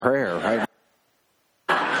prayer, right?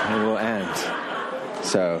 And we'll end.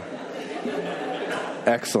 So,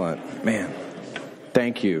 excellent. Man,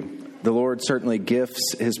 thank you. The Lord certainly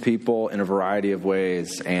gifts his people in a variety of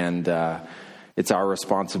ways, and it's our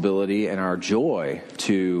responsibility and our joy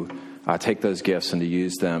to take those gifts and to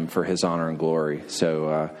use them for his honor and glory.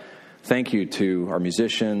 So thank you to our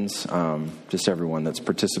musicians, just everyone that's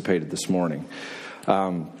participated this morning.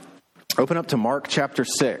 Open up to Mark chapter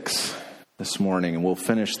 6 this morning, and we'll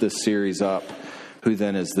finish this series up, Who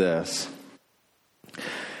Then Is This?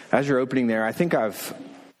 As you're opening there, I think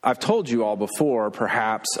I've told you all before,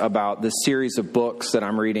 perhaps, about this series of books that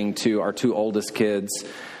I'm reading to our two oldest kids.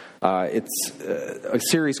 It's a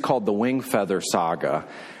series called The Wing Feather Saga,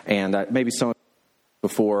 and maybe some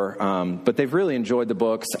before, but they've really enjoyed the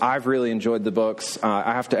books. I've really enjoyed the books.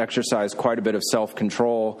 I have to exercise quite a bit of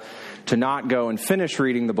self-control to not go and finish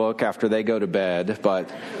reading the book after they go to bed, but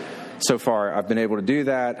so far I've been able to do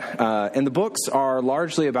that. And the books are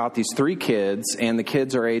largely about these three kids, and the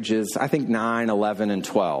kids are ages, I think, 9, 11, and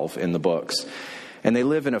 12 in the books. And they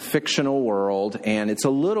live in a fictional world, and it's a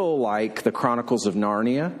little like the Chronicles of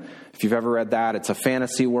Narnia. If you've ever read that, it's a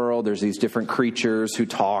fantasy world. There's these different creatures who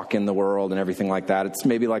talk in the world and everything like that. It's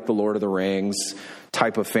maybe like the Lord of the Rings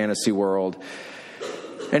type of fantasy world.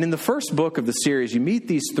 And in the first book of the series, you meet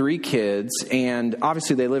these three kids, and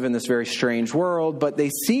obviously they live in this very strange world, but they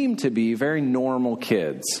seem to be very normal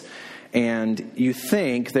kids. And you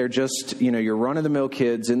think they're just, your run-of-the-mill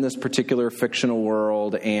kids in this particular fictional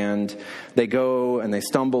world, and they go and they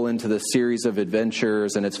stumble into this series of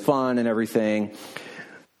adventures, and it's fun and everything.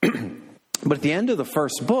 But at the end of the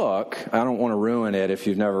first book, I don't want to ruin it if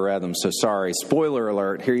you've never read them, so sorry. Spoiler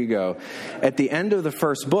alert, here you go. At the end of the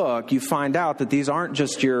first book, you find out that these aren't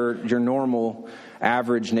just your normal,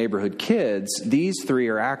 average neighborhood kids. These three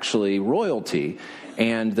are actually royalty,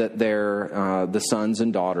 and that they're the sons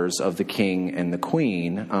and daughters of the king and the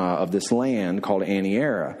queen of this land called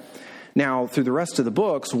Aniera. Now, through the rest of the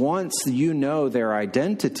books, once you know their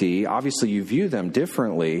identity, obviously you view them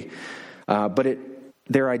differently, but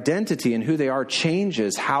their identity and who they are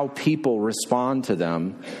changes how people respond to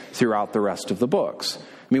them throughout the rest of the books.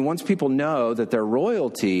 I mean, once people know that they're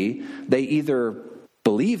royalty, they either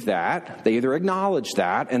believe that, they either acknowledge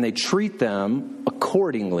that, and they treat them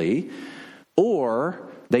accordingly, or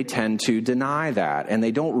they tend to deny that, and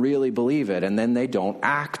they don't really believe it, and then they don't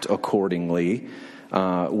act accordingly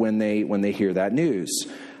when they hear that news.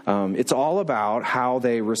 It's all about how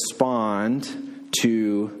they respond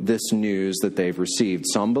to this news that they've received.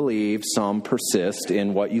 Some believe, some persist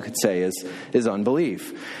in what you could say is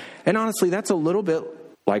unbelief. And honestly, that's a little bit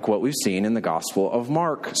like what we've seen in the Gospel of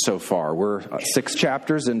Mark so far. We're 6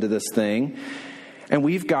 chapters into this thing, and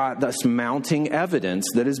we've got this mounting evidence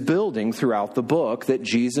that is building throughout the book that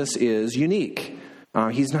Jesus is unique.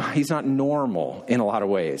 He's not normal in a lot of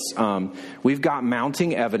ways. We've got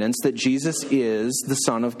mounting evidence that Jesus is the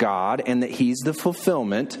Son of God and that he's the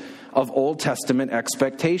fulfillment of Old Testament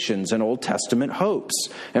expectations and Old Testament hopes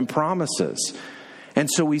and promises. And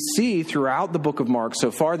so we see throughout the book of Mark so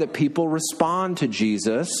far that people respond to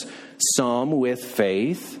Jesus, some with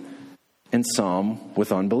faith and some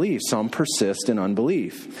with unbelief. Some persist in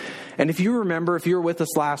unbelief. And if you remember, if you were with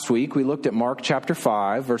us last week, we looked at Mark chapter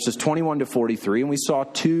 5, verses 21 to 43, and we saw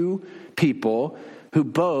two people who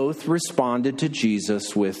both responded to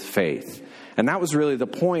Jesus with faith. And that was really the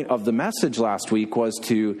point of the message last week, was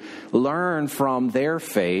to learn from their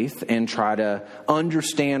faith and try to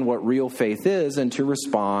understand what real faith is and to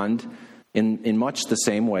respond in much the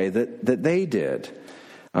same way that they did.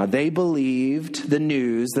 They believed the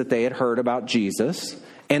news that they had heard about Jesus,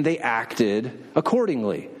 and they acted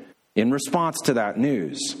accordingly in response to that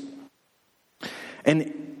news.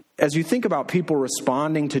 And as you think about people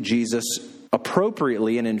responding to Jesus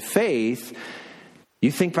appropriately and in faith,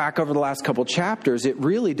 you think back over the last couple chapters, it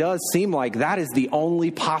really does seem like that is the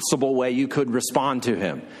only possible way you could respond to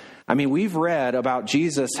him. I mean, we've read about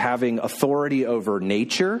Jesus having authority over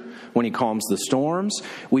nature when he calms the storms.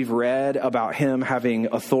 We've read about him having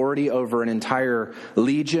authority over an entire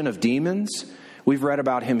legion of demons. We've read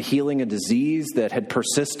about him healing a disease that had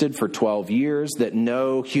persisted for 12 years that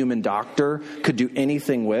no human doctor could do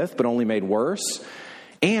anything with, but only made worse.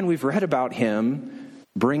 And we've read about him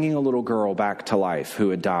bringing a little girl back to life who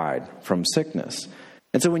had died from sickness.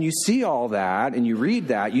 And so when you see all that and you read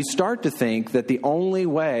that, you start to think that the only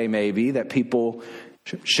way maybe that people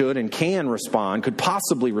should and can respond, could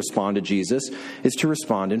possibly respond to Jesus, is to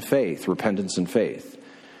respond in faith, repentance and faith.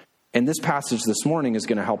 And this passage this morning is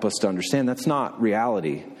going to help us to understand that's not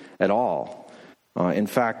reality at all. In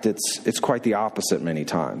fact, it's quite the opposite many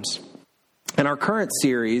times. And our current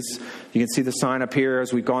series, you can see the sign up here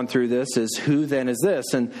as we've gone through this, is Who Then Is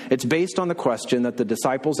This? And it's based on the question that the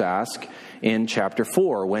disciples ask in chapter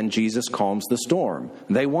 4 when Jesus calms the storm.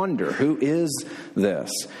 They wonder, who is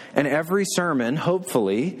this? And every sermon,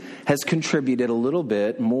 hopefully, has contributed a little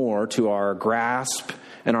bit more to our grasp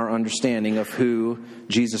and our understanding of who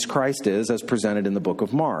Jesus Christ is as presented in the book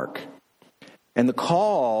of Mark. And the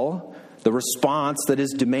call, the response that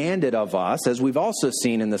is demanded of us, as we've also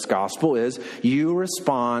seen in this gospel, is you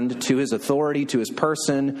respond to his authority, to his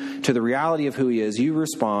person, to the reality of who he is. You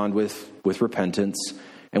respond with repentance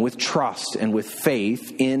and with trust and with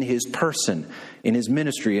faith in his person, in his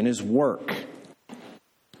ministry, in his work.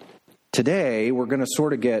 Today, we're going to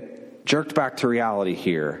sort of get jerked back to reality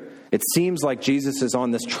here. It seems like Jesus is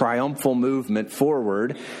on this triumphal movement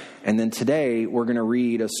forward, and then today we're going to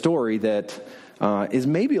read a story that is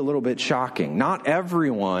maybe a little bit shocking. Not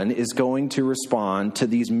everyone is going to respond to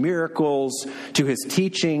these miracles, to his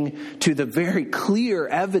teaching, to the very clear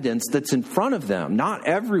evidence that's in front of them. Not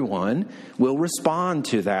everyone will respond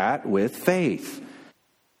to that with faith.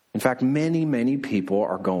 In fact, many, many people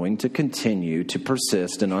are going to continue to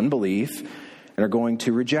persist in unbelief and are going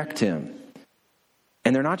to reject him.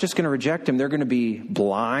 And they're not just going to reject him, they're going to be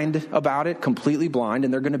blind about it, completely blind,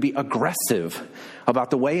 and they're going to be aggressive about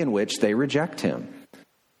the way in which they reject him.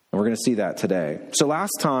 And we're going to see that today. So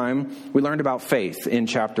last time, we learned about faith in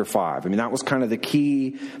chapter 5. I mean, that was kind of the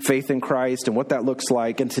key, faith in Christ and what that looks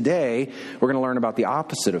like. And today, we're going to learn about the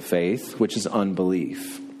opposite of faith, which is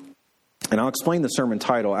unbelief. And I'll explain the sermon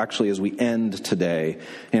title actually as we end today,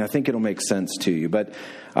 and I think it'll make sense to you. But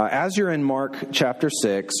as you're in Mark chapter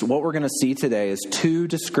 6, what we're going to see today is two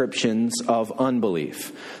descriptions of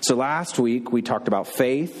unbelief. So last week we talked about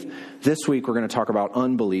faith. This week we're going to talk about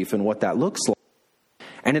unbelief and what that looks like.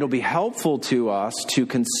 And it'll be helpful to us to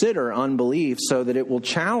consider unbelief so that it will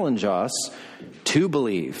challenge us to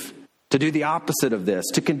believe, to do the opposite of this,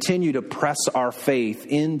 to continue to press our faith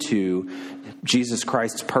into Jesus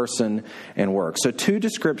Christ's person and work. So two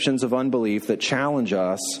descriptions of unbelief that challenge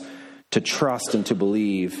us to trust and to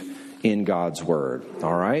believe in God's word.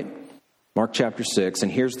 All right? Mark chapter 6,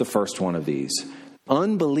 and here's the first one of these.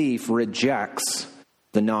 Unbelief rejects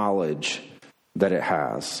the knowledge that it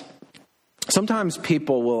has. Sometimes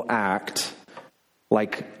people will act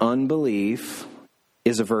like unbelief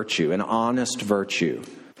is a virtue, an honest virtue.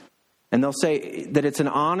 And they'll say that it's an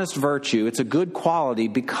honest virtue, it's a good quality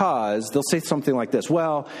because they'll say something like this,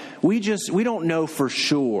 well, we don't know for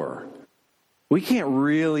sure. We can't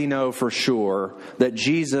really know for sure that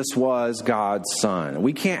Jesus was God's son.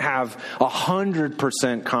 We can't have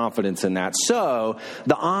 100% confidence in that. So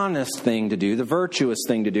the honest thing to do, the virtuous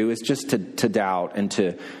thing to do is just to doubt and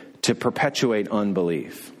to perpetuate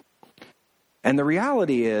unbelief. And the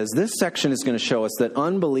reality is this section is going to show us that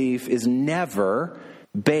unbelief is never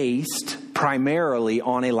based primarily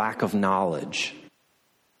on a lack of knowledge.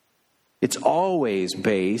 It's always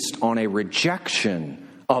based on a rejection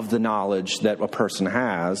of the knowledge that a person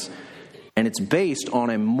has, and it's based on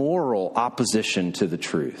a moral opposition to the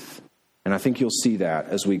truth. And I think you'll see that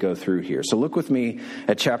as we go through here. So look with me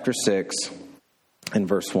at chapter 6 and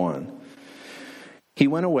verse 1. He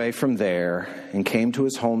went away from there and came to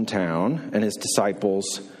his hometown, and his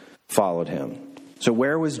disciples followed him. So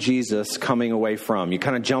where was Jesus coming away from? You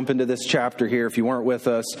kind of jump into this chapter here. If you weren't with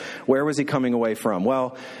us, where was he coming away from?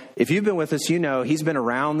 Well, if you've been with us, you know he's been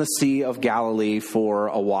around the Sea of Galilee for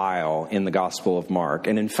a while in the Gospel of Mark.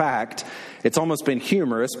 And in fact, it's almost been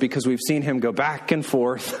humorous because we've seen him go back and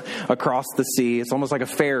forth across the sea. It's almost like a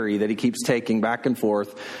ferry that he keeps taking back and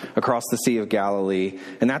forth across the Sea of Galilee.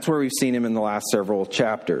 And that's where we've seen him in the last several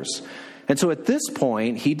chapters. And so at this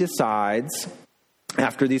point, he decides,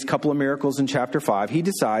 after these couple of miracles in chapter 5, he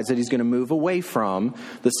decides that he's going to move away from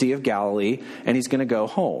the Sea of Galilee and he's going to go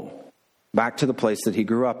home, back to the place that he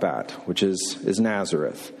grew up at, which is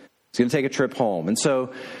Nazareth. He's going to take a trip home. And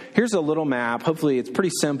so here's a little map. Hopefully it's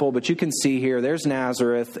pretty simple, but you can see here, there's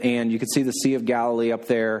Nazareth, and you can see the Sea of Galilee up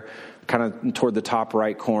there, kind of toward the top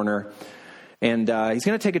right corner. And he's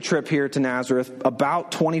going to take a trip here to Nazareth,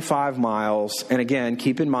 about 25 miles. And again,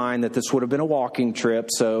 keep in mind that this would have been a walking trip,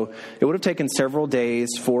 so it would have taken several days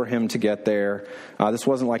for him to get there. This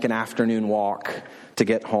wasn't like an afternoon walk to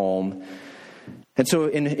get home. And so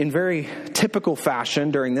in very typical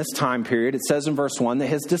fashion during this time period, it says in verse 1 that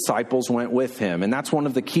his disciples went with him. And that's one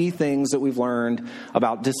of the key things that we've learned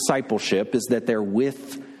about discipleship, is that they're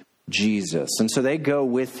with Jesus. And so they go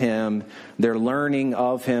with him. They're learning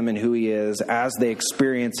of him and who he is as they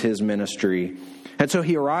experience his ministry. And so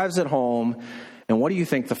he arrives at home. And what do you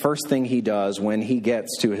think the first thing he does when he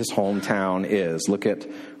gets to his hometown is? Look at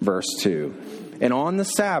verse 2. And on the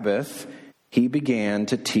Sabbath, he began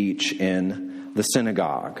to teach in the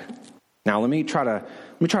synagogue. Now, let me try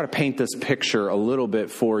to paint this picture a little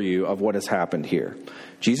bit for you of what has happened here.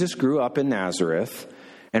 Jesus grew up in Nazareth,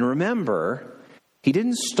 and remember, he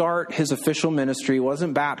didn't start his official ministry,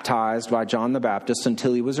 wasn't baptized by John the Baptist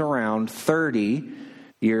until he was around 30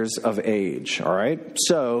 years of age, all right?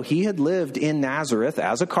 So he had lived in Nazareth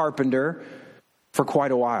as a carpenter for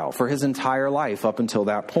quite a while, for his entire life up until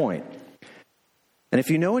that point. And if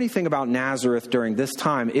you know anything about Nazareth during this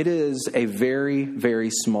time, it is a very, very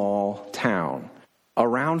small town.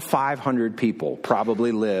 Around 500 people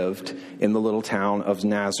probably lived in the little town of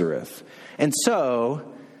Nazareth. And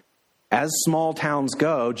so, as small towns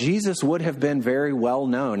go, Jesus would have been very well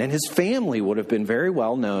known, and his family would have been very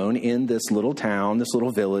well known in this little town, this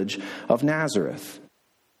little village of Nazareth.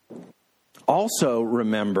 Also,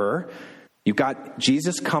 remember, you've got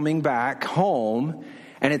Jesus coming back home,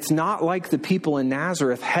 and it's not like the people in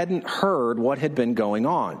Nazareth hadn't heard what had been going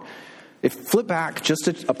on. If flip back just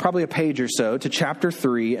probably a page or so to chapter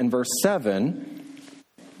 3 and verse 7,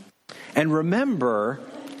 and remember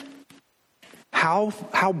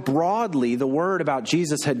how broadly the word about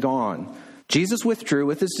Jesus had gone. Jesus withdrew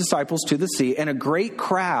with his disciples to the sea, and a great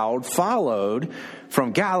crowd followed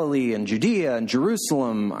from Galilee and Judea and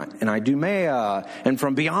Jerusalem and Idumea and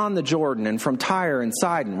from beyond the Jordan and from Tyre and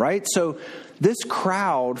Sidon, right? So this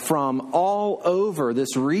crowd from all over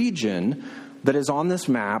this region that is on this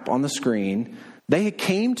map on the screen, they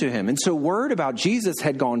came to him. And so word about Jesus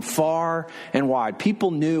had gone far and wide.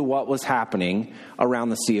 People knew what was happening around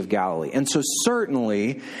the Sea of Galilee. And so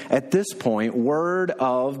certainly at this point, word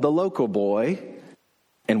of the local boy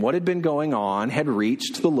and what had been going on had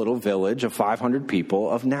reached the little village of 500 people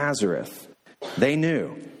of Nazareth. They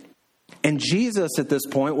knew. And Jesus at this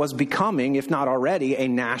point was becoming, if not already, a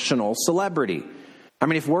national celebrity. I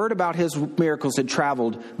mean, if word about his miracles had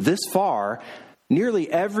traveled this far,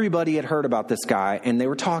 nearly everybody had heard about this guy, and they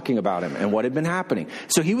were talking about him and what had been happening.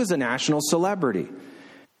 So he was a national celebrity.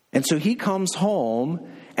 And so he comes home,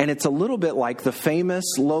 and it's a little bit like the famous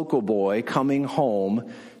local boy coming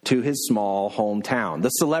home to his small hometown. The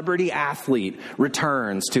celebrity athlete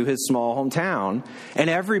returns to his small hometown, and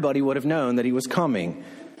everybody would have known that he was coming.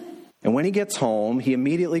 And when he gets home, he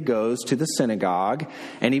immediately goes to the synagogue,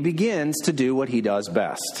 and he begins to do what he does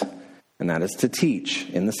best, and that is to teach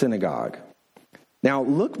in the synagogue. Now,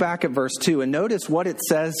 look back at verse 2 and notice what it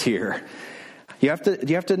says here. You have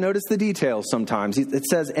to notice the details sometimes. It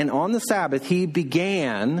says, and on the Sabbath, he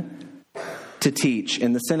began to teach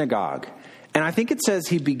in the synagogue. And I think it says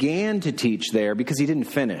he began to teach there because he didn't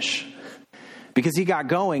finish. Because he got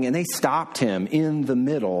going and they stopped him in the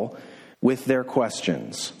middle with their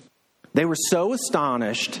questions. They were so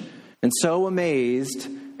astonished and so amazed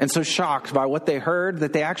and so shocked by what they heard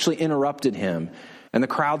that they actually interrupted him. And the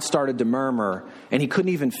crowd started to murmur, and he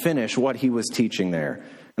couldn't even finish what he was teaching there.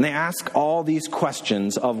 And they ask all these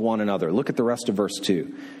questions of one another. Look at the rest of verse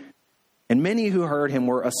 2. And many who heard him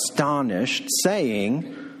were astonished,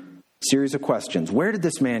 saying, series of questions, where did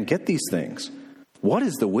this man get these things? What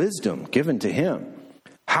is the wisdom given to him?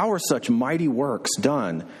 How are such mighty works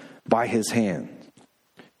done by his hand?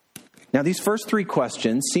 Now, these first three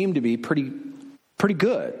questions seem to be pretty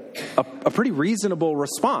good, a pretty reasonable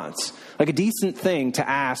response, like a decent thing to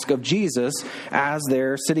ask of Jesus as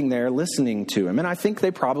they're sitting there listening to him. And I think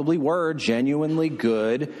they probably were genuinely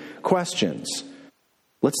good questions.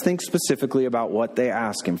 Let's think specifically about what they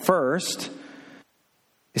ask him. First,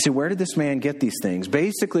 they say, where did this man get these things?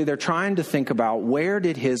 Basically, they're trying to think about where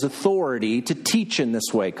did his authority to teach in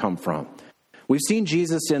this way come from? We've seen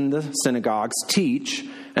Jesus in the synagogues teach,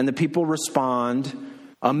 and the people respond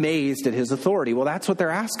amazed at his authority. Well, that's what they're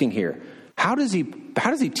asking here. How does he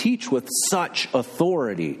teach with such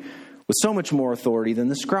authority, with so much more authority than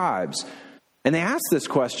the scribes? And they asked this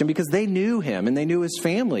question because they knew him and they knew his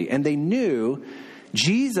family, and they knew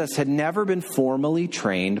Jesus had never been formally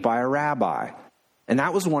trained by a rabbi. And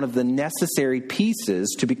that was one of the necessary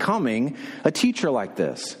pieces to becoming a teacher like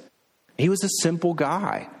this. He was a simple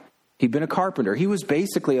guy. He'd been a carpenter. He was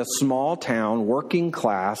basically a small town, working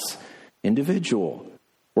class individual.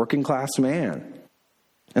 Working class man.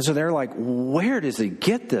 And so they're like, where does he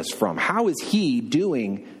get this from? How is he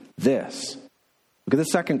doing this? Look at the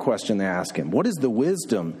second question they ask him. What is the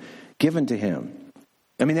wisdom given to him?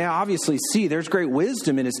 I mean, they obviously see there's great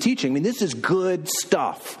wisdom in his teaching. I mean, this is good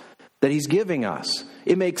stuff that he's giving us.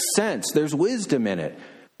 It makes sense. There's wisdom in it.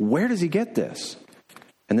 Where does he get this?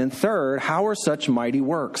 And then third, how are such mighty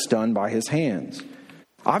works done by his hands?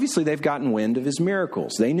 Obviously, they've gotten wind of his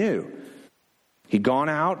miracles. They knew. He'd gone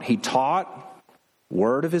out, he taught,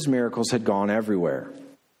 word of his miracles had gone everywhere.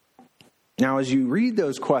 Now, as you read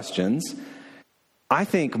those questions, I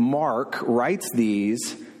think Mark writes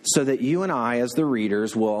these so that you and I, as the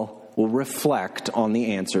readers, will reflect on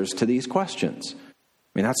the answers to these questions. I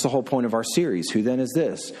mean, that's the whole point of our series, Who Then Is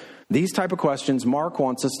This? These type of questions, Mark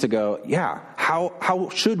wants us to go, how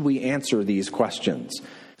should we answer these questions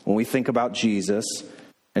when we think about Jesus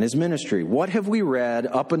and his ministry? What have we read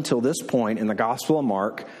up until this point in the Gospel of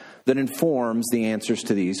Mark that informs the answers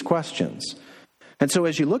to these questions? And so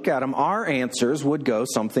as you look at them, our answers would go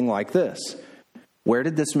something like this. Where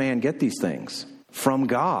did this man get these things? From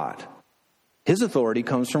God. His authority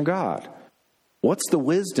comes from God. What's the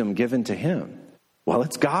wisdom given to him? Well,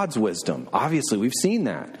 it's God's wisdom. Obviously, we've seen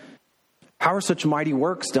that. How are such mighty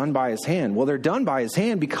works done by his hand? Well, they're done by his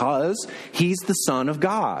hand because he's the Son of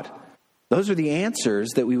God. Those are the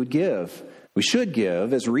answers that we should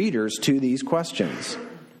give as readers to these questions.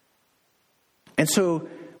 And so,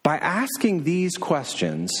 by asking these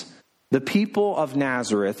questions, the people of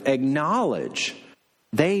Nazareth acknowledge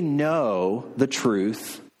they know the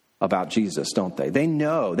truth about Jesus, don't they? They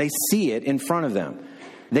know, they see it in front of them.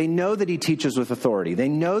 They know that he teaches with authority. They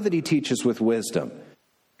know that he teaches with wisdom.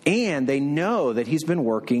 And they know that he's been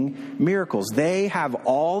working miracles. They have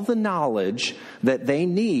all the knowledge that they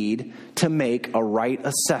need to make a right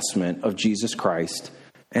assessment of Jesus Christ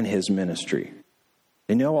and his ministry.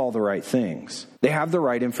 They know all the right things. They have the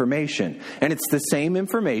right information. And it's the same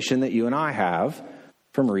information that you and I have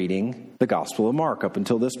from reading the Gospel of Mark up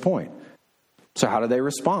until this point. So how do they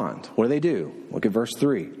respond? What do? Look at verse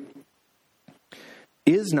 3.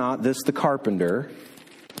 Is not this the carpenter,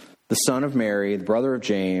 the son of Mary, the brother of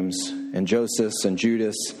James, and Joseph, and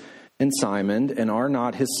Judas, and Simon, and are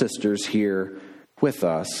not his sisters here with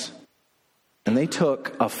us? And they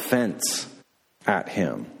took offense at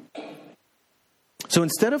him. So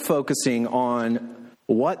instead of focusing on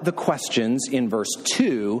what the questions in verse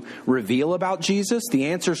 2 reveal about Jesus, the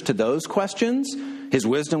answers to those questions, his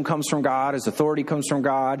wisdom comes from God, his authority comes from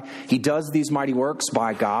God, he does these mighty works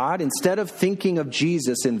by God. Instead of thinking of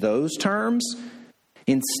Jesus in those terms,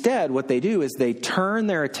 instead what they do is they turn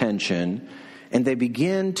their attention and they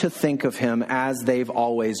begin to think of him as they've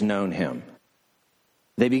always known him.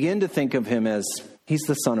 They begin to think of him as, he's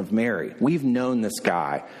the son of Mary. We've known this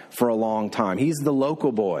guy for a long time. He's the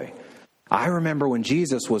local boy. I remember when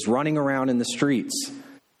Jesus was running around in the streets.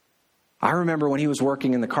 I remember when he was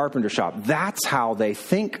working in the carpenter shop. That's how they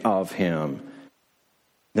think of him.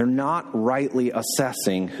 They're not rightly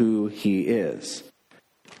assessing who he is.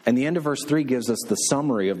 And the end of verse 3 gives us the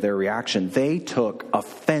summary of their reaction. They took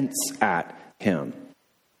offense at him.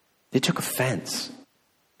 They took offense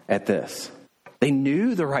at this. They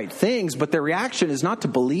knew the right things, but their reaction is not to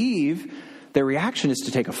believe. Their reaction is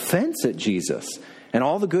to take offense at Jesus and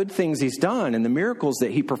all the good things he's done and the miracles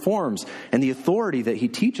that he performs and the authority that he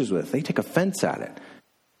teaches with. They take offense at it.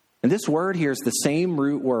 And this word here is the same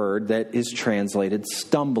root word that is translated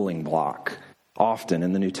stumbling block often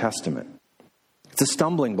in the New Testament. It's a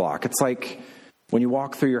stumbling block. It's like when you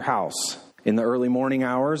walk through your house in the early morning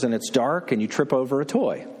hours and it's dark and you trip over a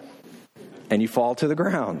toy and you fall to the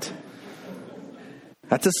ground.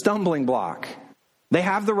 That's a stumbling block. They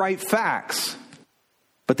have the right facts,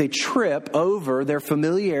 but they trip over their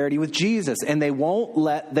familiarity with Jesus, and they won't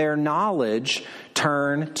let their knowledge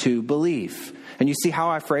turn to belief. And you see how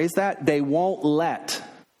I phrase that? They won't let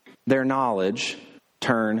their knowledge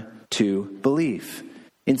turn to belief.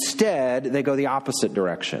 Instead, they go the opposite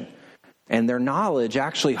direction. And their knowledge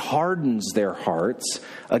actually hardens their hearts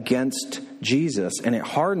against Jesus, and it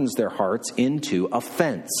hardens their hearts into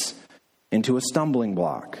offense, into a stumbling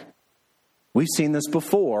block. We've seen this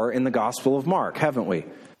before in the Gospel of Mark, haven't we?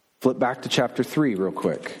 Flip back to chapter 3 real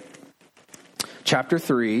quick. Chapter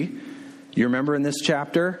 3, you remember in this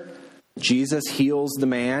chapter, Jesus heals the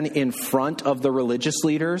man in front of the religious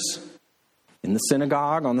leaders in the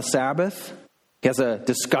synagogue on the Sabbath. He has a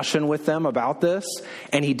discussion with them about this,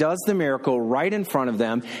 and he does the miracle right in front of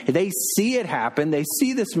them. They see it happen. They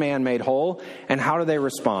see this man made whole, and how do they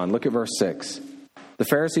respond? Look at verse 6. The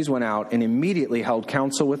Pharisees went out and immediately held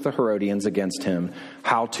counsel with the Herodians against him,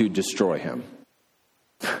 how to destroy him.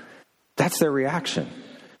 That's their reaction.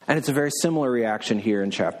 And it's a very similar reaction here in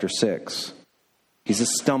chapter 6. He's a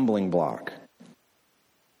stumbling block.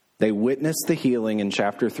 They witnessed the healing in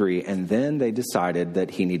chapter 3, and then they decided that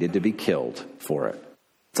he needed to be killed for it.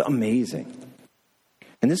 It's amazing.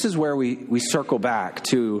 And this is where we circle back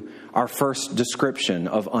to our first description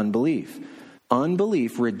of unbelief.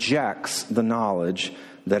 Unbelief rejects the knowledge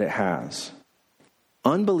that it has.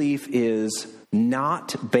 Unbelief is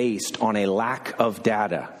not based on a lack of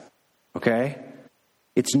data, okay?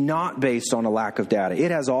 It's not based on a lack of data.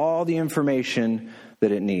 It has all the information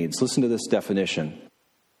that it needs. Listen to this definition.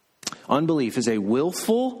 Unbelief is a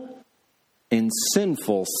willful and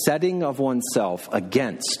sinful setting of oneself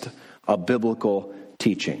against a biblical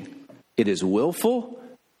teaching. It is willful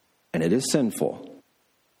and it is sinful.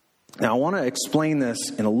 Now, I want to explain this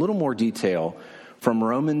in a little more detail from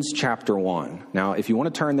Romans chapter 1. Now, if you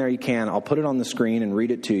want to turn there, you can. I'll put it on the screen and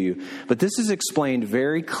read it to you. But this is explained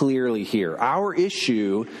very clearly here. Our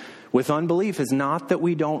issue with unbelief is not that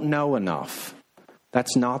we don't know enough.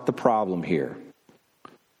 That's not the problem here.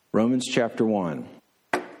 Romans chapter 1.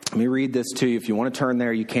 Let me read this to you. If you want to turn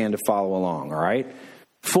there, you can to follow along, all right?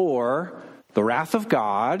 For the wrath of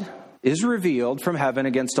God is revealed from heaven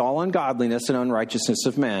against all ungodliness and unrighteousness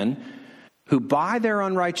of men, who by their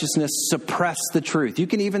unrighteousness suppress the truth. You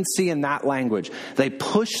can even see in that language, they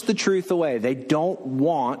push the truth away. They don't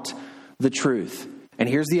want the truth. And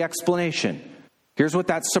here's the explanation. Here's what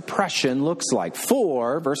that suppression looks like.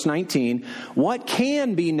 For, verse 19, what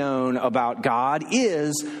can be known about God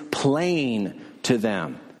is plain to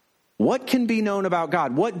them. What can be known about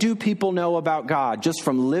God? What do people know about God just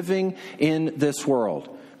from living in this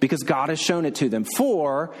world? Because God has shown it to them.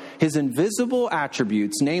 For his invisible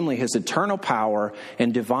attributes, namely his eternal power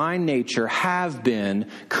and divine nature, have been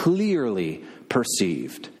clearly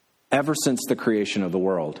perceived ever since the creation of the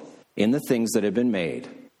world in the things that have been made.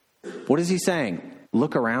 What is he saying?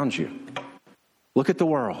 Look around you. Look at the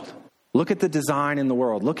world. Look at the design in the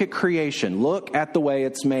world. Look at creation. Look at the way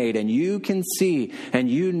it's made. And you can see and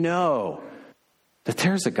you know that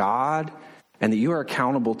there's a God and that you are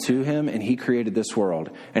accountable to him, and he created this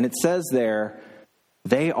world. And it says there,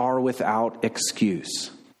 they are without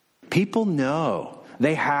excuse. People know.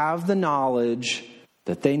 They have the knowledge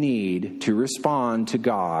that they need to respond to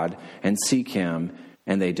God and seek him,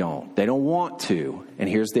 and they don't. They don't want to. And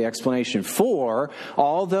here's the explanation. For,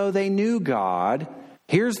 although they knew God,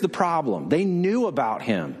 here's the problem. They knew about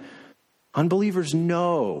him. Unbelievers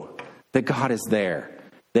know that God is there.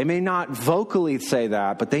 They may not vocally say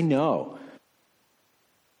that, but they know.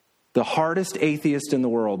 The hardest atheist in the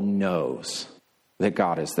world knows that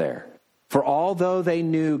God is there. For although they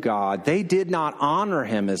knew God, they did not honor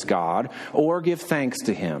him as God or give thanks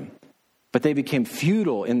to him. But they became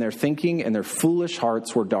futile in their thinking, and their foolish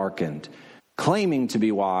hearts were darkened. Claiming to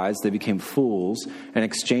be wise, they became fools and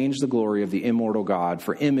exchanged the glory of the immortal God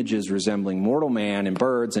for images resembling mortal man and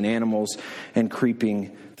birds and animals and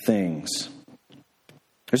creeping things.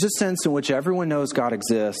 There's a sense in which everyone knows God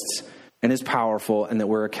exists and is powerful and that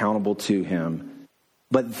we're accountable to him.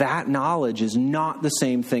 But that knowledge is not the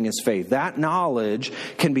same thing as faith. That knowledge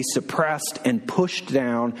can be suppressed and pushed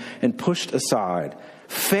down and pushed aside.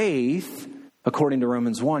 Faith, according to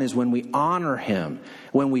Romans 1, is when we honor him,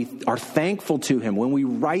 when we are thankful to him, when we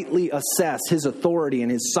rightly assess his authority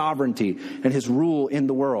and his sovereignty and his rule in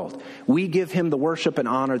the world. We give him the worship and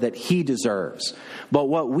honor that he deserves. But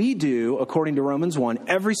what we do, according to Romans 1,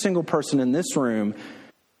 every single person in this room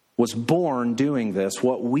was born doing this.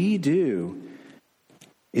 What we do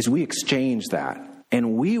is we exchange that,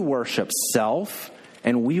 and we worship self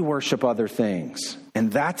and we worship other things.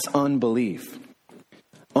 And that's unbelief.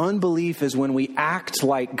 Unbelief is when we act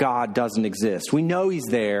like God doesn't exist. We know he's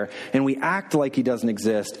there, and we act like he doesn't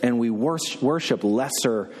exist, and we worship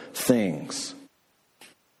lesser things.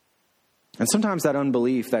 And sometimes that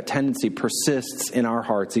unbelief, that tendency persists in our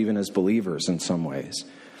hearts, even as believers in some ways.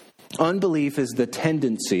 Unbelief is the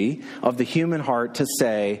tendency of the human heart to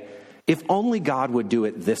say, if only God would do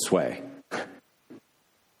it this way.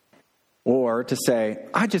 Or to say,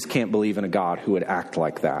 I just can't believe in a God who would act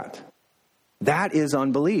like that. That is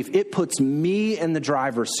unbelief. It puts me in the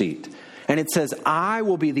driver's seat. And it says, I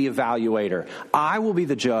will be the evaluator. I will be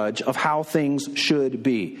the judge of how things should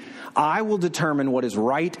be. I will determine what is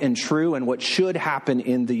right and true and what should happen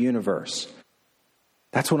in the universe.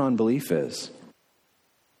 That's what unbelief is.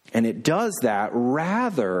 And it does that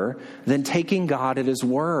rather than taking God at his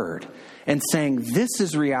word and saying, this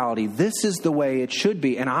is reality, this is the way it should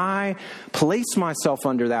be. And I place myself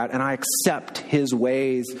under that, and I accept his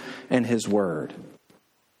ways and his word.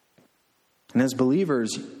 And as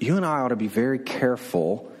believers, you and I ought to be very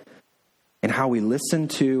careful in how we listen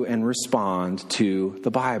to and respond to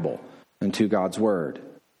the Bible and to God's word.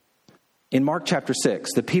 In Mark chapter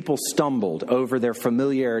 6, the people stumbled over their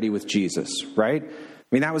familiarity with Jesus, right?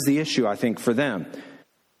 I mean, that was the issue, I think, for them.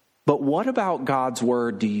 But what about God's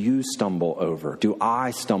word do you stumble over? Do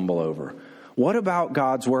I stumble over? What about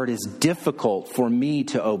God's word is difficult for me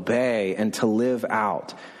to obey and to live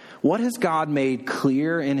out? What has God made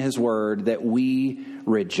clear in his word that we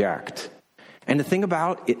reject? And the thing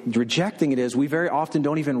about it, rejecting it is we very often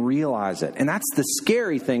don't even realize it. And that's the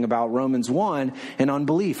scary thing about Romans 1 and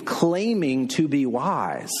unbelief, claiming to be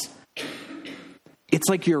wise. It's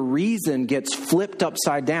like your reason gets flipped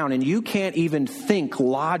upside down and you can't even think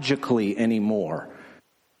logically anymore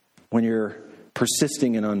when you're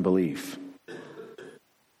persisting in unbelief.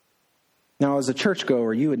 Now, as a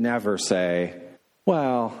churchgoer, you would never say,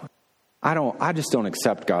 well, I just don't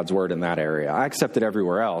accept God's word in that area. I accept it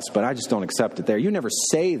everywhere else, but I just don't accept it there. You never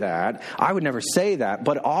say that. I would never say that.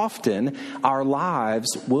 But often our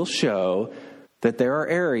lives will show that there are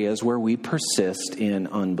areas where we persist in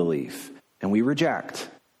unbelief and we reject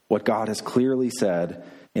what God has clearly said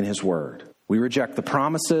in his word. We reject the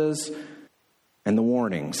promises and the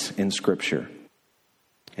warnings in Scripture.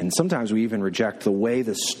 And sometimes we even reject the way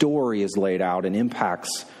the story is laid out and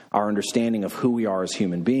impacts our understanding of who we are as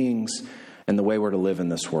human beings and the way we're to live in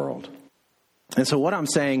this world. And so what I'm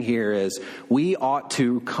saying here is we ought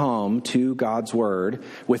to come to God's word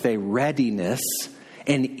with a readiness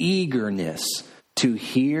and eagerness to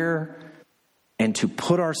hear and to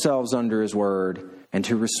put ourselves under his word and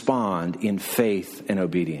to respond in faith and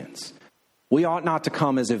obedience. We ought not to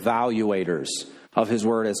come as evaluators of his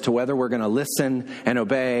word as to whether we're going to listen and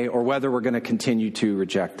obey or whether we're going to continue to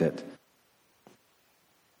reject it.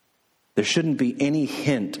 There shouldn't be any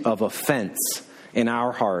hint of offense in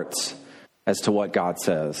our hearts as to what God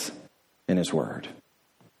says in his word.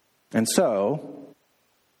 And so,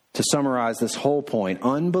 to summarize this whole point,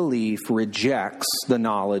 unbelief rejects the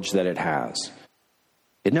knowledge that it has.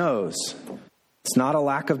 It knows. It's not a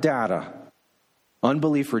lack of data.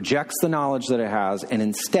 Unbelief rejects the knowledge that it has and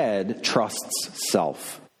instead trusts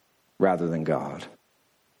self rather than God.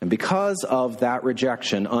 And because of that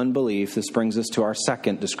rejection, unbelief, this brings us to our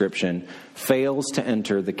second description, fails to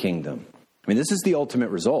enter the kingdom. I mean, this is the ultimate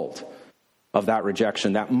result of that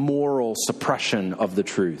rejection, that moral suppression of the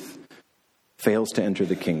truth. Fails to enter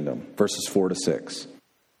the kingdom. Verses 4-6.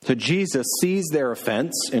 So Jesus sees their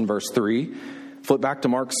offense in verse 3. Flip back to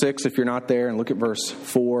Mark 6 if you're not there and look at verse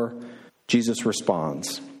 4. Jesus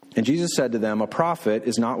responds, and Jesus said to them, a prophet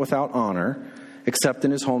is not without honor except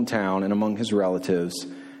in his hometown and among his relatives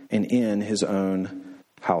and in his own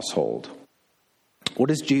household.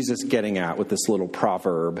 What is Jesus getting at with this little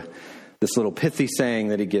proverb, this little pithy saying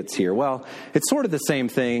that he gets here? Well, it's sort of the same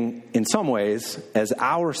thing in some ways as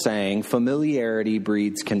our saying, familiarity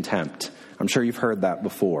breeds contempt. I'm sure you've heard that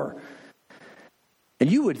before. And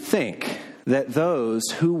you would think that those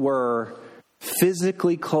who were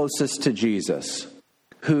physically closest to Jesus,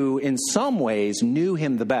 who in some ways knew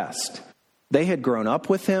him the best. They had grown up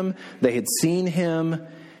with him. They had seen him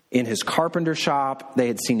in his carpenter shop. They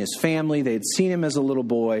had seen his family. They had seen him as a little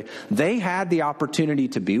boy. They had the opportunity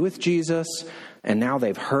to be with Jesus, and now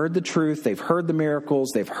they've heard the truth. They've heard the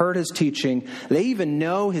miracles. They've heard his teaching. They even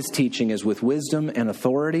know his teaching is with wisdom and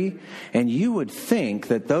authority. And you would think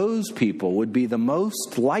that those people would be the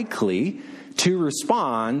most likely to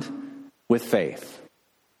respond with faith.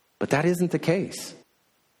 But that isn't the case.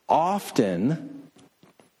 Often,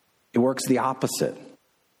 it works the opposite.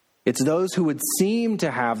 It's those who would seem to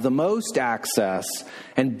have the most access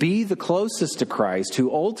and be the closest to Christ who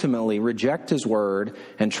ultimately reject his word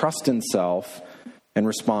and trust in self and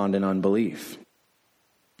respond in unbelief.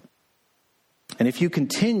 And if you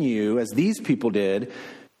continue, as these people did,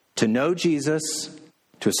 to know Jesus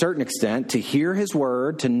to a certain extent, to hear his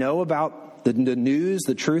word, to know about the news,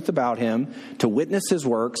 the truth about him, to witness his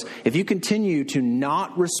works, if you continue to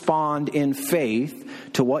not respond in faith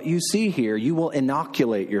to what you see here, you will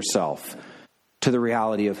inoculate yourself to the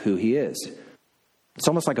reality of who he is. It's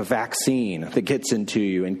almost like a vaccine that gets into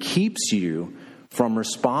you and keeps you from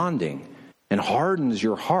responding and hardens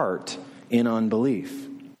your heart in unbelief.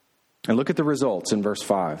 And look at the results in verse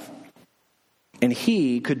 5. And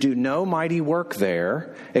he could do no mighty work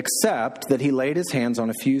there, except that he laid his hands on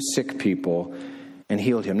a few sick people and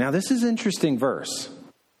healed him. Now, this is an interesting verse.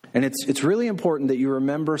 And it's really important that you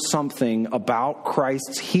remember something about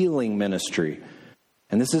Christ's healing ministry.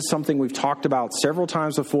 And this is something we've talked about several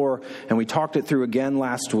times before, and we talked it through again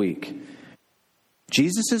last week.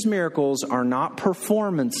 Jesus' miracles are not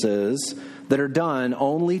performances that are done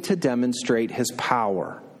only to demonstrate his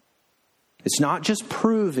power. It's not just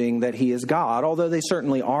proving that he is God, although they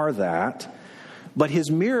certainly are that, but his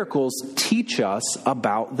miracles teach us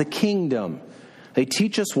about the kingdom. They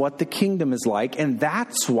teach us what the kingdom is like, and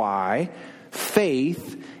that's why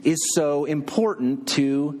faith is so important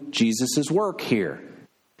to Jesus' work here.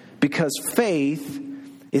 Because faith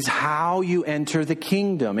is how you enter the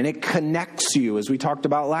kingdom, and it connects you, as we talked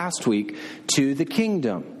about last week, to the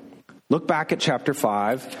kingdom. Look back at chapter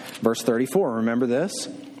 5, verse 34. Remember this?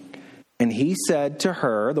 And he said to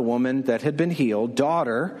her, the woman that had been healed,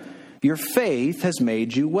 daughter, your faith has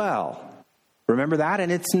made you well. Remember that?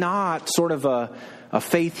 And it's not sort of a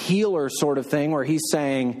faith healer sort of thing where he's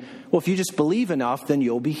saying, well, if you just believe enough, then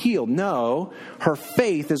you'll be healed. No, her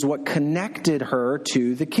faith is what connected her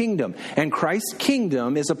to the kingdom. And Christ's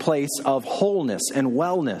kingdom is a place of wholeness and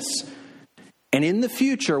wellness. And in the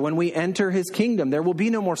future, when we enter his kingdom, there will be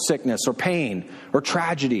no more sickness or pain or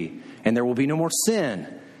tragedy, and there will be no more sin.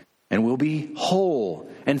 And we'll be whole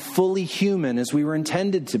and fully human as we were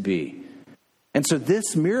intended to be. And so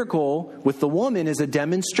this miracle with the woman is a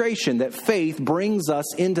demonstration that faith brings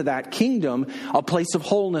us into that kingdom, a place of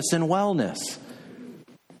wholeness and wellness.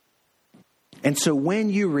 And so when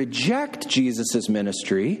you reject Jesus'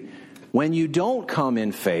 ministry, when you don't come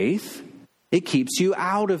in faith, it keeps you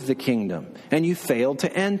out of the kingdom, and you fail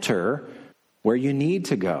to enter where you need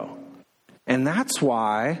to go. And that's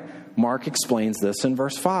why Mark explains this in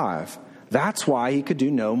verse 5. That's why he could do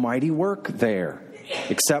no mighty work there,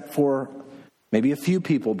 except for maybe a few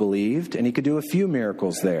people believed, and he could do a few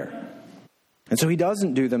miracles there. And so he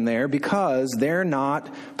doesn't do them there because they're not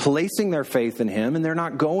placing their faith in him, and they're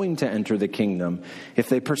not going to enter the kingdom if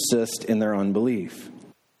they persist in their unbelief.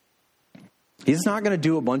 He's not going to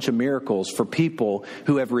do a bunch of miracles for people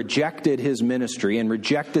who have rejected his ministry and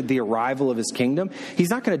rejected the arrival of his kingdom.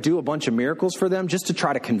 He's not going to do a bunch of miracles for them just to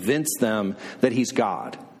try to convince them that he's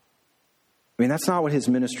God. I mean, that's not what his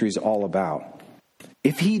ministry is all about.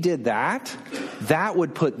 If he did that, that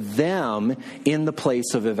would put them in the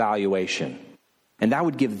place of evaluation. And that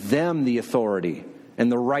would give them the authority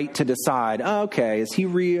and the right to decide, oh, okay, is he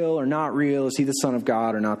real or not real? Is he the Son of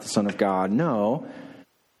God or not the Son of God? No.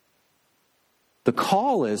 The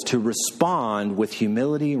call is to respond with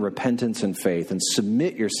humility, repentance, and faith, and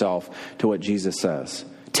submit yourself to what Jesus says.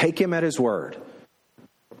 Take him at his word.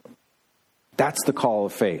 That's the call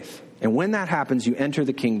of faith. And when that happens, you enter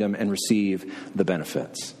the kingdom and receive the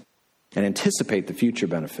benefits and anticipate the future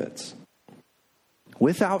benefits.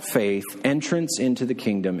 Without faith, entrance into the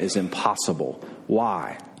kingdom is impossible.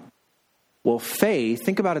 Why? Well, faith,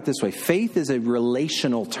 think about it this way. Faith is a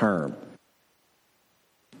relational term.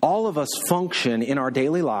 All of us function in our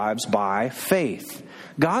daily lives by faith.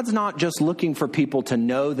 God's not just looking for people to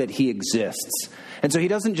know that he exists. And so he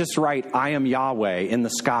doesn't just write, I am Yahweh in the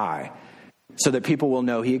sky, so that people will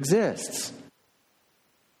know he exists.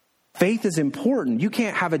 Faith is important. You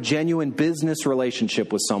can't have a genuine business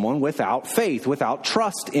relationship with someone without faith, without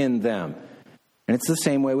trust in them. And it's the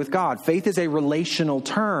same way with God. Faith is a relational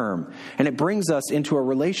term, and it brings us into a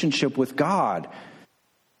relationship with God.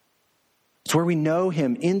 It's where we know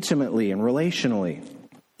him intimately and relationally.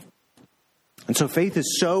 And so faith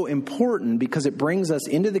is so important because it brings us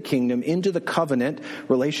into the kingdom, into the covenant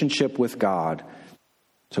relationship with God.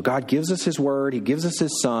 So God gives us his word, he gives us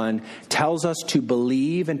his son, tells us to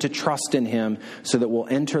believe and to trust in him so that we'll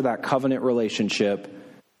enter that covenant relationship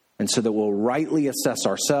and so that we'll rightly assess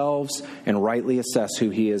ourselves and rightly assess who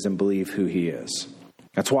he is and believe who he is.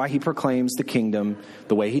 That's why he proclaims the kingdom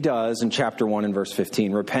the way he does in chapter 1 and verse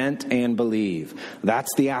 15. Repent and believe.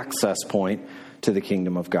 That's the access point to the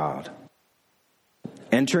kingdom of God.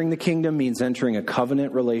 Entering the kingdom means entering a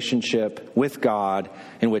covenant relationship with God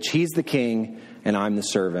in which he's the king and I'm the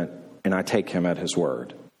servant, and I take him at his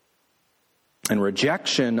word. And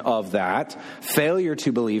rejection of that, failure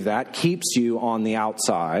to believe that, keeps you on the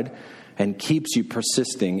outside and keeps you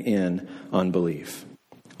persisting in unbelief.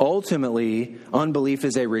 Ultimately, unbelief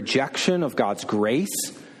is a rejection of God's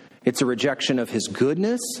grace, it's a rejection of his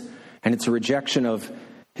goodness, and it's a rejection of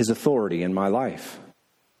his authority in my life.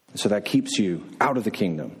 So that keeps you out of the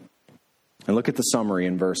kingdom. And look at the summary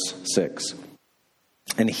in verse 6.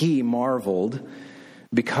 And he marveled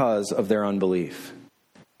because of their unbelief.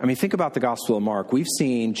 I mean, think about the Gospel of Mark. We've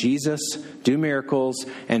seen Jesus do miracles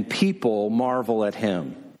and people marvel at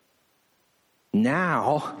him.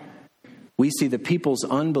 Now, we see the people's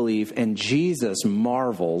unbelief and Jesus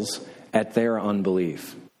marvels at their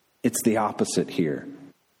unbelief. It's the opposite here.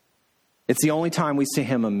 It's the only time we see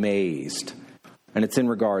him amazed, and it's in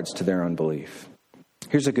regards to their unbelief.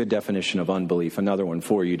 Here's a good definition of unbelief, another one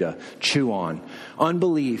for you to chew on.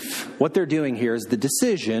 Unbelief, what they're doing here is the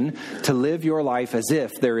decision to live your life as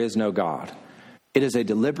if there is no God. It is a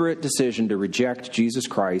deliberate decision to reject Jesus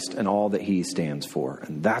Christ and all that he stands for.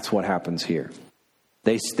 And that's what happens here.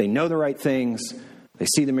 They know the right things, they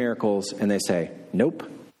see the miracles, and they say, nope,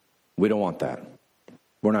 we don't want that.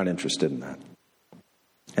 We're not interested in that.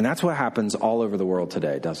 And that's what happens all over the world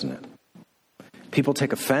today, doesn't it? People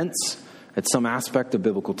take offense at some aspect of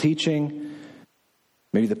biblical teaching,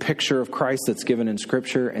 maybe the picture of Christ that's given in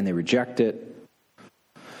Scripture, and they reject it.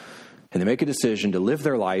 And they make a decision to live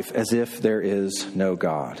their life as if there is no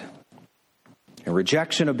God. And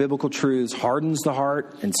rejection of biblical truths hardens the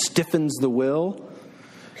heart and stiffens the will.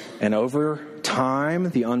 And over time,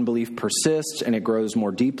 the unbelief persists and it grows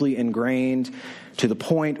more deeply ingrained to the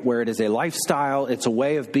point where it is a lifestyle, it's a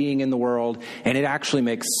way of being in the world, and it actually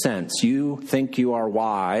makes sense. You think you are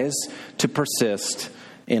wise to persist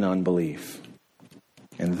in unbelief.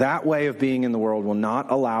 And that way of being in the world will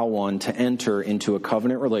not allow one to enter into a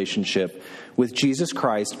covenant relationship with Jesus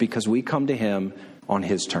Christ because we come to him on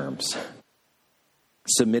his terms,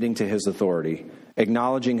 submitting to his authority,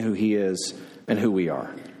 acknowledging who he is and who we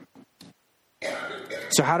are.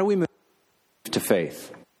 So how do we move to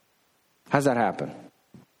faith? How does that happen?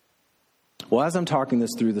 Well, as I'm talking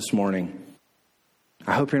this through this morning,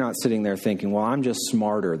 I hope you're not sitting there thinking, well, I'm just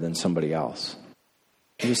smarter than somebody else.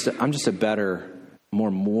 I'm just a better,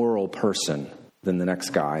 more moral person than the next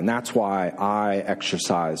guy. And that's why I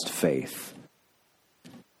exercised faith.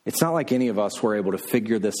 It's not like any of us were able to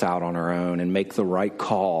figure this out on our own and make the right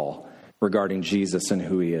call regarding Jesus and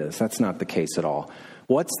who he is. That's not the case at all.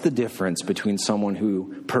 What's the difference between someone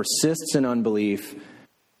who persists in unbelief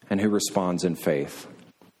and who responds in faith?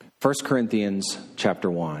 1 Corinthians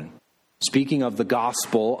chapter 1. Speaking of the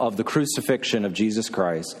gospel of the crucifixion of Jesus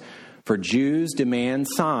Christ, for Jews demand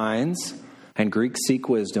signs and Greeks seek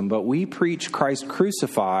wisdom, but we preach Christ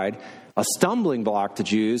crucified, a stumbling block to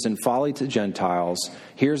Jews and folly to Gentiles.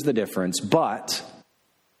 Here's the difference. But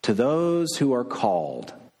to those who are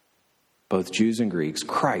called, both Jews and Greeks,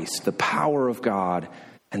 Christ, the power of God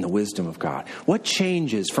and the wisdom of God. What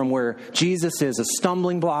changes from where Jesus is a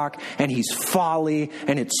stumbling block and he's folly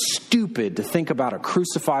and it's stupid to think about a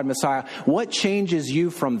crucified Messiah? What changes you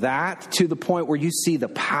from that to the point where you see the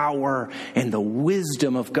power and the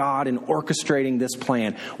wisdom of God in orchestrating this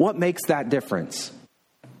plan? What makes that difference?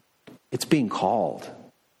 It's being called.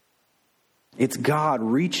 It's God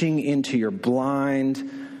reaching into your blind,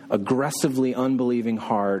 aggressively unbelieving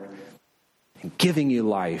heart and giving you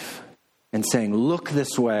life and saying, look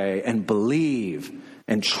this way and believe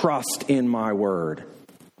and trust in my word.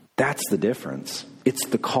 That's the difference. It's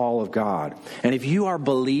the call of God. And if you are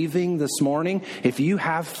believing this morning, if you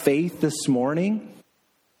have faith this morning,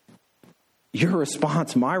 your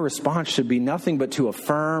response, my response should be nothing but to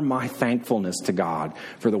affirm my thankfulness to God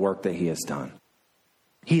for the work that he has done.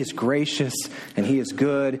 He is gracious and he is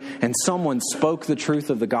good. And someone spoke the truth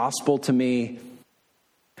of the gospel to me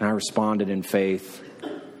and I responded in faith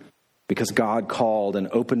because God called and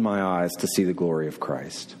opened my eyes to see the glory of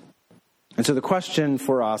Christ. And so the question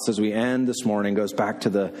for us as we end this morning goes back to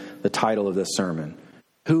the title of this sermon.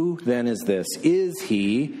 Who then is this? Is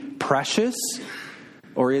he precious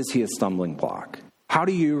or is he a stumbling block? How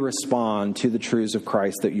do you respond to the truths of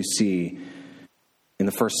Christ that you see in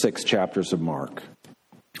the first 6 chapters of Mark?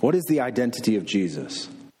 What is the identity of Jesus?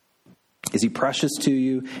 Is he precious to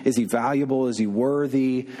you? Is he valuable? Is he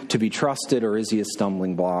worthy to be trusted? Or is he a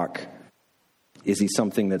stumbling block? Is he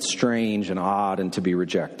something that's strange and odd and to be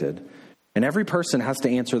rejected? And every person has to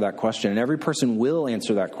answer that question. And every person will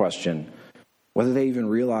answer that question, whether they even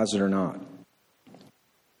realize it or not.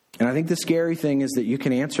 And I think the scary thing is that you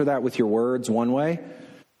can answer that with your words one way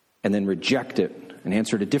and then reject it and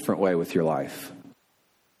answer it a different way with your life.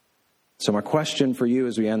 So my question for you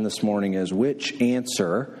as we end this morning is, which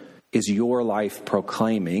answer is your life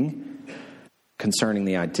proclaiming concerning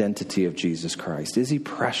the identity of Jesus Christ? Is he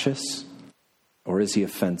precious or is he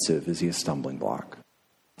offensive? Is he a stumbling block?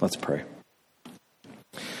 Let's pray.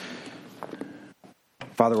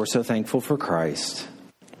 Father, we're so thankful for Christ.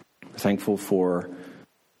 We're thankful for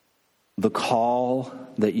the call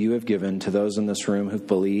that you have given to those in this room who've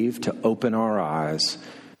believed to open our eyes.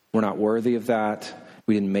 We're not worthy of that.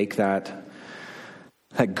 We didn't make that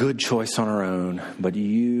good choice on our own, but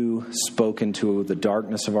you spoke into the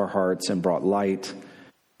darkness of our hearts and brought light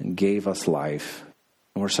and gave us life.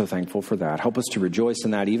 And we're so thankful for that. Help us to rejoice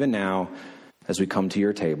in that even now as we come to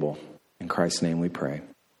your table. In Christ's name we pray.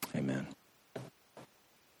 Amen.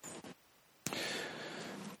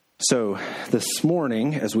 So this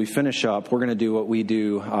morning, as we finish up, we're going to do what we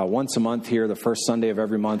do once a month here, the first Sunday of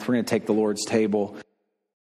every month. We're going to take the Lord's table.